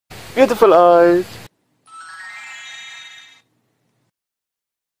Beautiful eyes.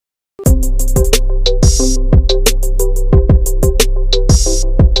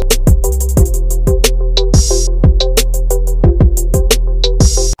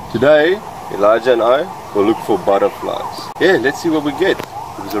 Today, Elijah and I will look for butterflies. Yeah, let's see what we get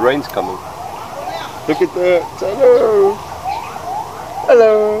because the rain's coming. Look at that. Hello.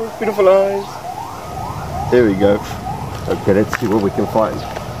 Hello. Beautiful eyes. There we go. Okay, let's see what we can find.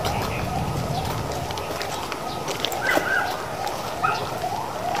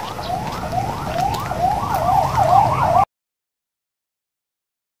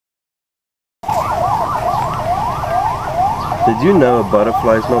 Did you know a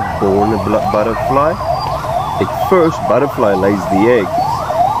butterfly is not born a butterfly? At first, butterfly lays the eggs.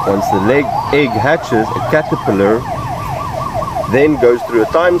 Once the egg hatches, a caterpillar then goes through a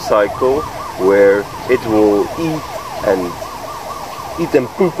time cycle where it will eat and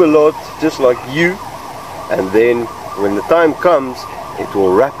poop a lot, just like you. And then when the time comes, it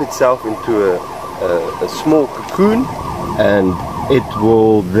will wrap itself into a small cocoon, and it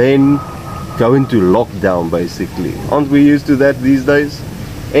will then go into lockdown basically. Aren't we used to that these days?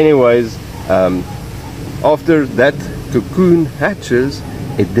 Anyways, after that cocoon hatches,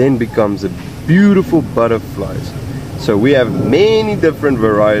 it then becomes a beautiful butterfly. So we have many different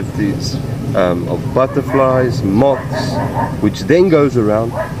varieties of butterflies, moths, which then goes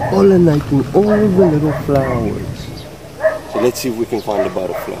around pollinating all the little flowers. So let's see if we can find a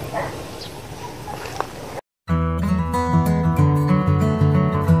butterfly.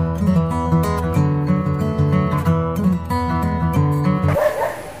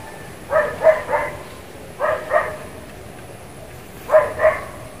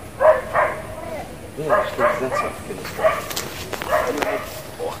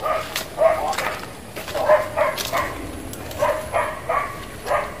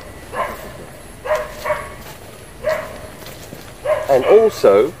 And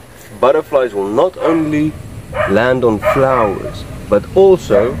also, butterflies will not only land on flowers, but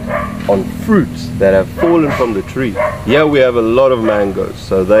also on fruits that have fallen from the tree. Here we have a lot of mangoes,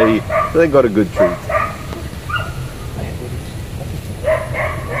 so they got a good treat.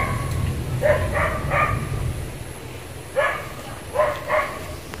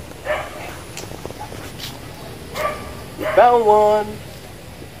 We found one.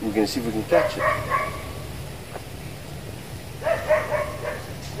 We're gonna see if we can catch it.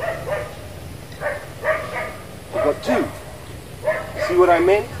 We got two. See what I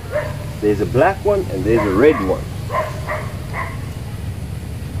meant? There's a black one and there's a red one.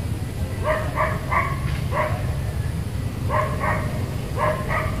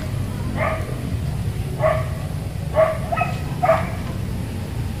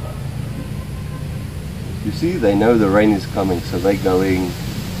 You see, they know the rain is coming, so they're going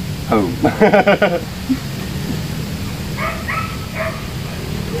home.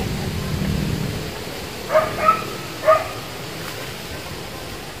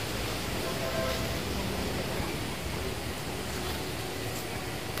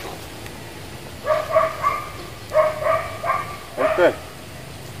 Okay.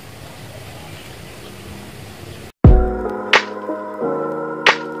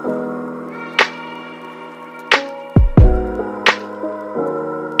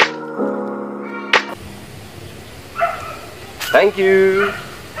 Thank you.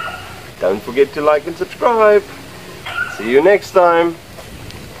 Don't forget to like and subscribe. See you next time.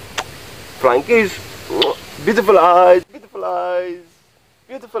 Flying kiss. Beautiful eyes. Beautiful eyes.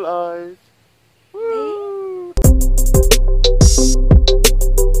 Beautiful eyes. Woo.